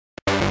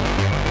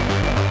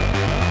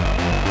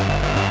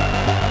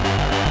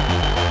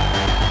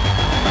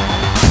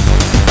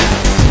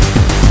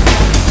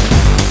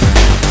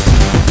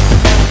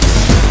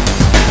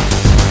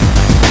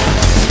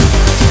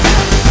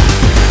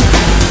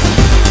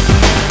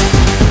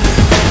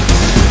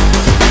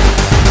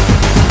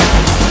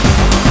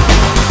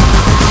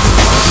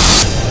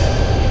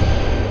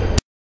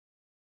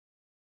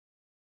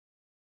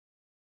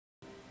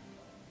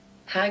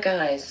Hi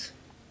guys.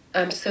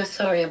 I'm so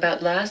sorry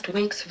about last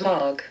week's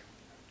vlog.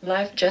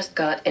 Life just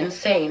got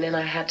insane and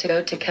I had to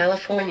go to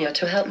California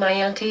to help my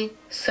auntie,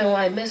 so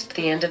I missed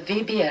the end of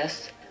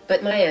VBS,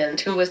 but my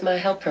aunt who was my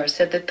helper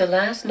said that the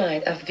last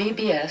night of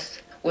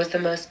VBS was the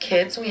most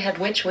kids we had,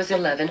 which was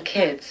 11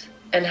 kids,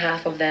 and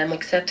half of them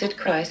accepted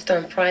Christ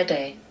on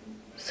Friday.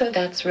 So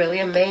that's really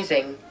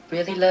amazing,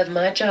 really love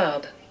my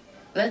job.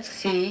 Let's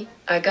see,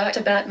 I got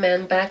a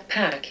Batman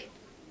backpack.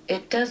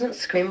 It doesn't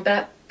scream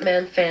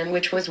Batman fan,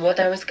 which was what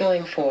I was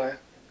going for.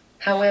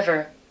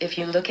 However, if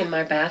you look in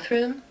my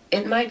bathroom,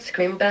 it might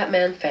scream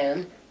Batman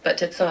fan,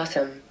 but it's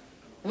awesome.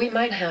 We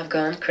might have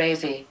gone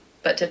crazy,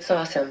 but it's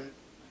awesome.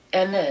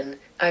 And then,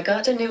 I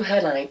got a new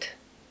headlight.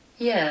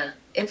 Yeah,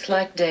 it's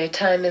like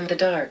daytime in the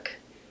dark.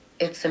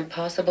 It's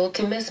impossible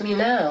to miss me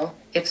now,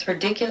 it's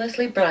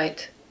ridiculously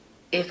bright.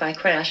 If I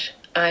crash,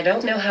 I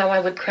don't know how I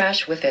would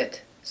crash with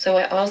it, so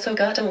I also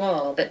got a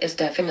wall that is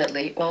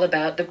definitely all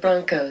about the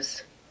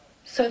Broncos.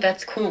 So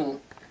that's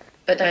cool.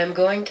 But I am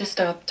going to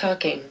stop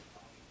talking.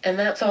 And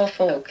that's all,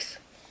 folks.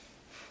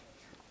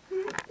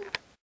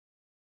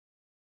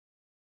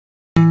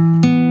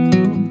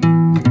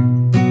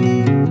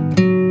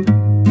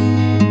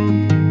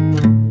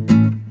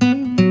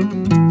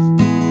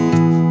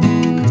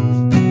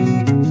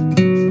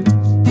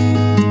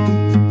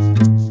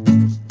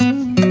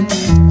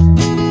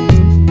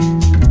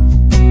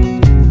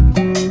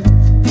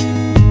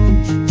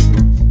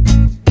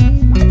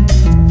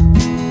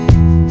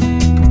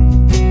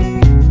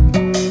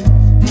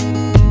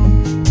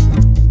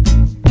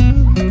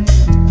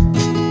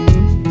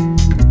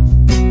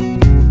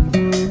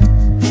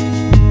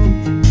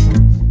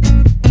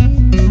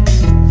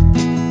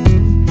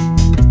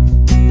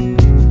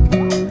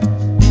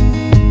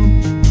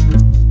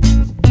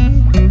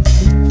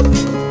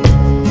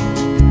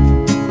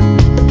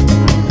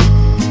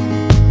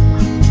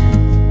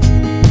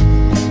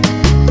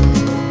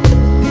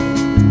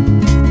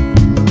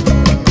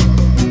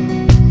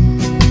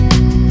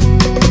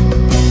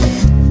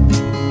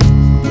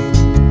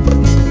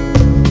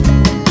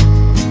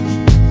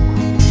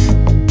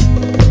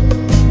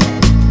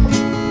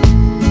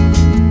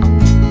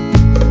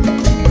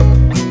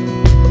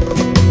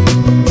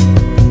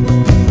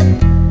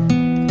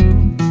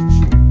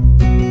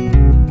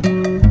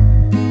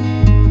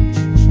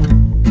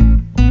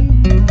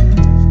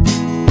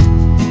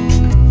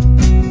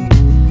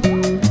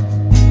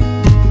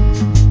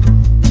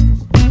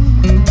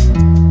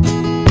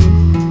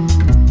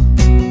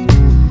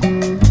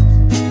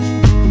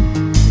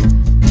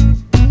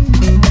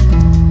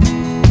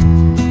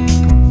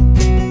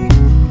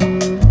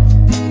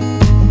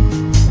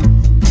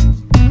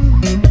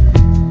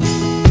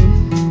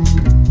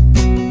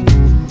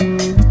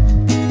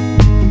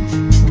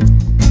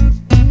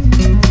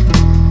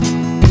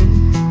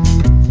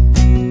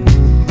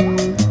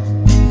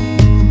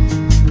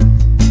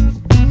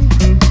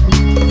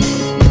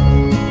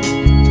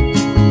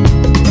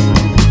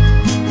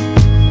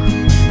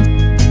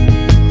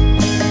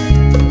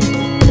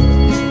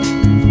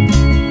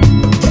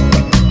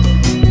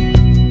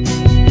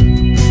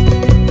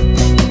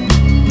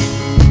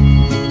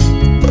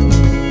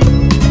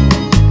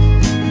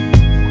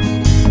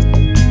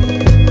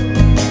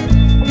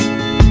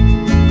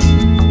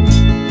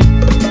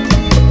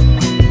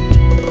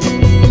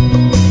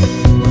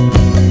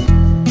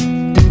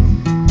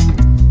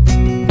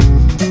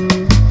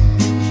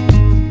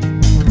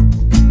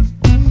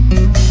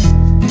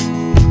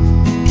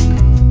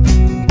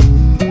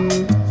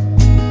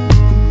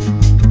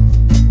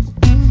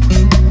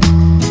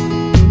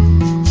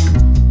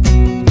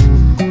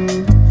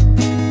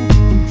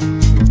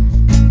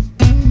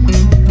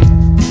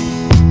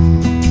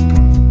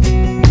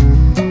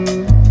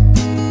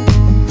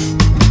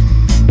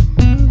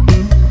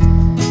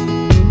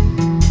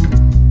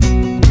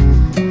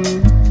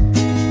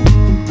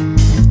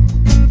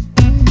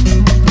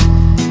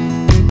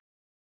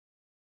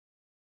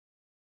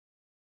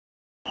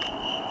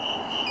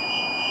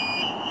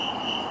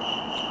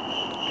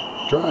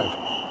 Drive.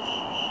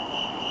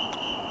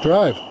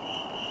 Drive.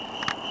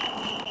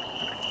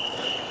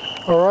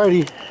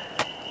 Alrighty.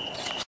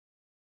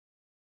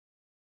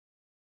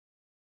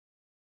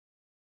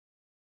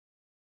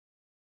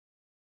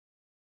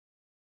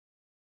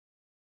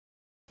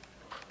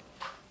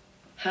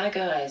 Hi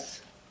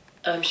guys.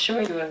 I'm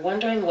sure you are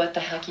wondering what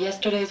the heck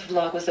yesterday's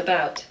vlog was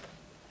about.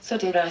 So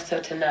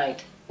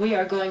tonight, we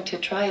are going to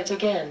try it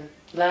again,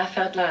 laugh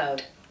out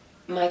loud.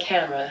 My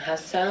camera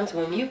has sounds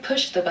when you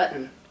push the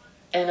button.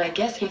 And I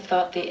guess he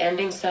thought the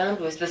ending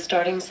sound was the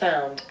starting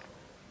sound.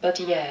 But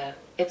yeah,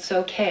 it's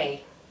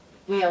okay.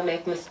 We all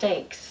make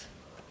mistakes.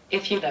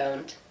 If you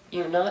don't,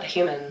 you're not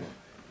human.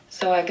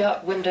 So I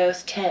got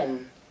Windows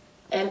 10.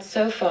 And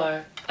so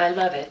far, I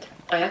love it.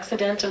 I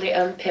accidentally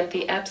unpinned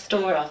the App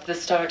Store off the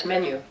Start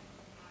menu.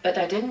 But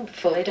I didn't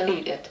fully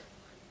delete it.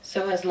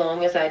 So as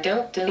long as I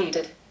don't delete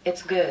it,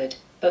 it's good.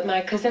 But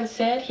my cousin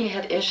said he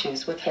had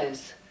issues with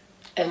his.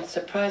 And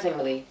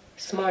surprisingly,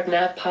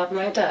 SmartNav popped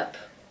right up.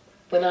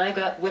 When I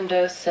got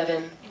Windows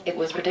 7, it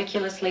was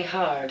ridiculously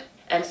hard,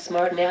 and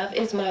SmartNav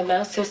is my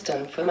mouse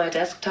system for my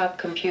desktop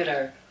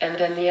computer, and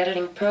then the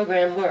editing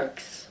program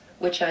works,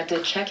 which I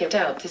did check it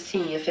out to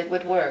see if it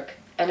would work,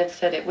 and it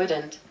said it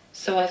wouldn't,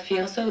 so I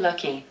feel so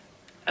lucky.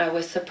 I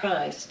was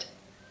surprised.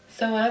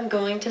 So I'm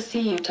going to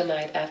see you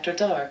tonight after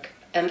dark,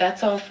 and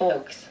that's all,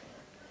 folks.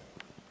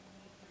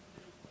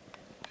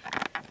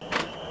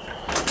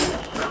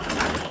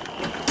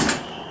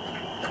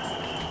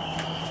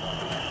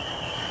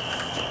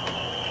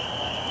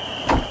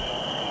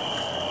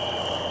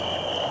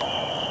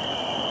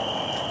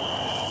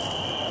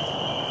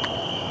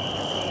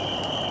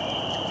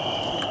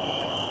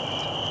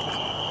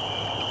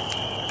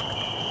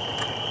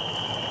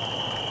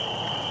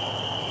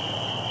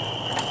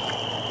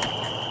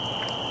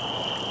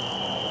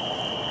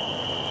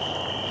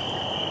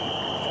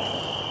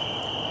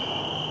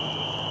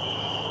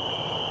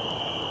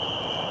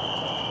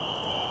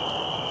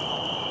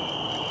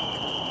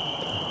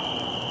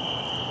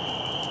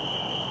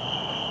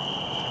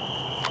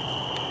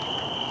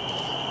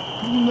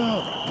 No.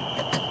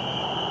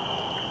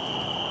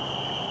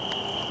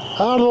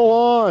 Out of the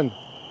lawn.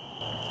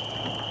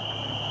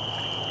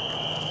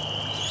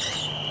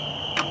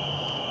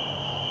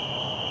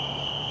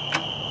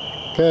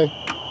 Okay.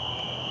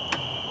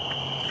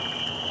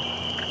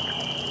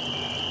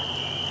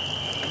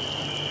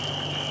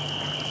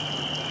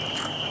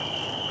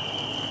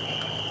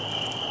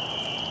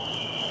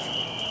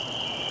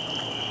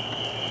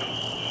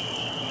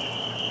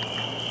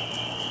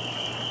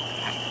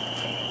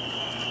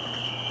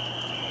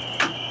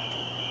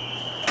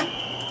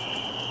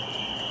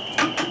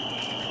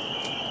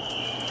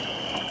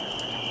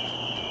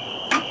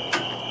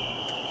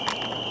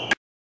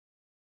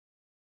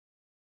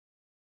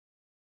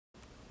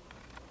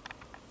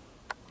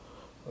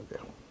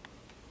 Okay.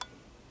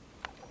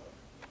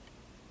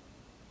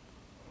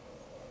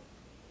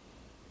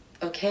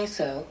 Okay,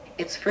 so,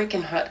 it's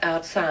freaking hot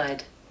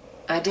outside.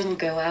 I didn't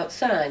go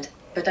outside,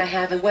 but I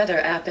have a weather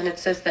app and it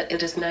says that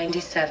it is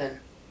 97.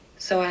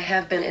 So I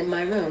have been in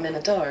my room in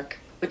the dark,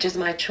 which is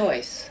my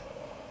choice.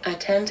 I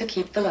tend to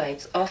keep the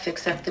lights off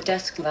except the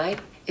desk light,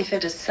 if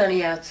it is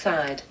sunny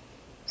outside.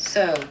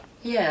 So,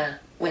 yeah,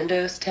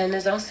 Windows 10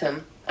 is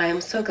awesome. I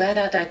am so glad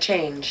that I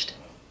changed.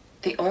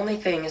 The only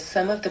thing is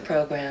some of the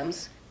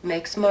programs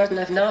make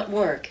SmartNav not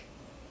work.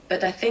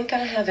 But I think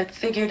I have it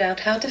figured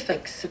out how to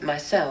fix it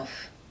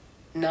myself.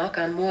 Knock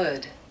on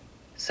wood.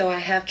 So I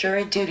have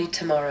jury duty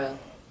tomorrow.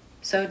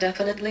 So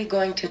definitely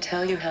going to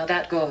tell you how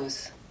that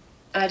goes.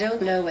 I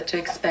don't know what to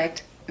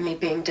expect. Me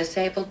being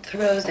disabled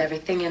throws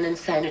everything in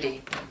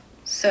insanity.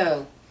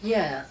 So,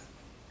 yeah,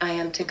 I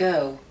am to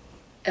go.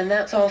 And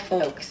that's all,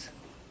 folks.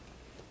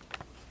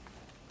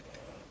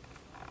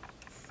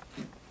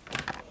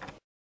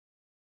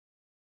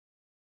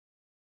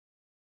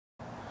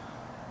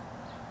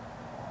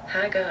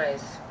 Hi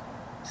guys.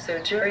 So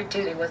jury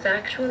duty was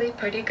actually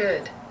pretty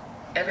good.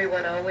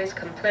 Everyone always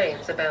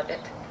complains about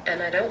it,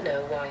 and I don't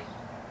know why.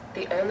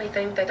 The only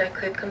thing that I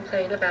could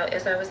complain about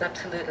is I was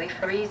absolutely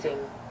freezing.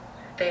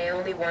 They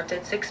only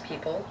wanted 6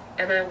 people,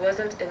 and I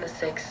wasn't in the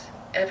 6.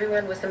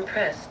 Everyone was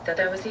impressed that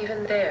I was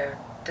even there.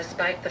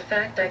 Despite the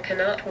fact I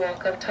cannot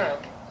walk or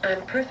talk,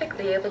 I'm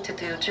perfectly able to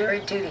do jury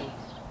duty.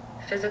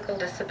 Physical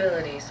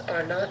disabilities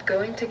are not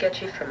going to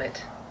get you from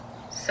it.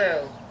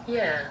 So,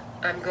 yeah,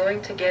 I'm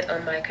going to get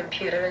on my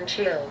computer and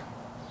chill.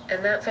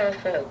 And that's all,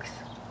 folks.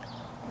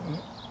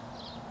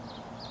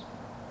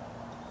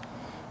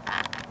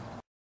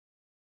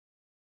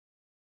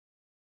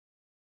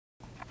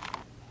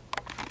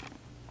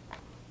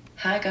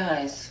 Hi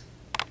guys.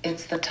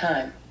 It's the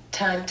time.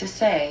 Time to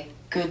say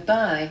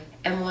goodbye,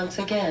 and once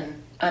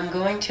again, I'm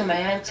going to my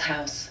aunt's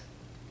house.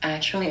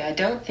 Actually, I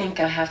don't think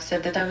I have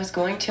said that I was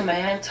going to my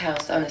aunt's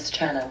house on this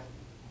channel.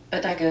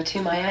 But I go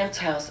to my aunt's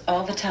house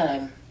all the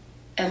time.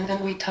 And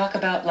then we talk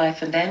about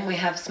life and then we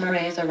have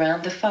s'mores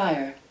around the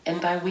fire.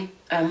 And by we,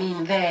 I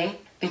mean they,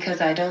 because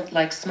I don't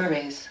like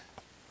s'mores.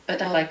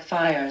 But I like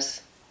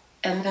fires.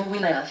 And then we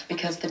laugh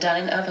because the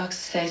dying of us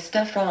say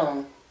stuff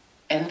wrong.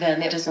 And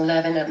then it is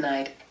 11 at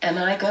night, and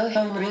I go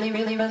home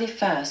really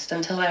fast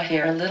until I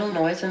hear a little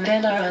noise and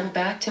then I run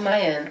back to my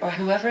aunt or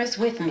whoever is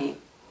with me.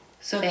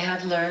 So they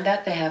have learned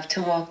that they have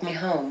to walk me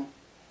home.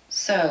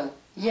 So,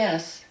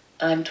 yes,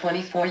 I'm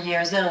 24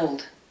 years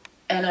old.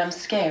 And I'm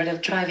scared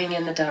of driving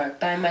in the dark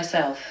by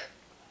myself.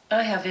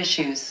 I have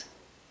issues.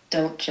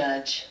 Don't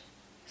judge.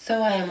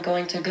 So I am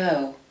going to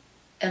go.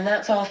 And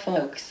that's all,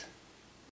 folks.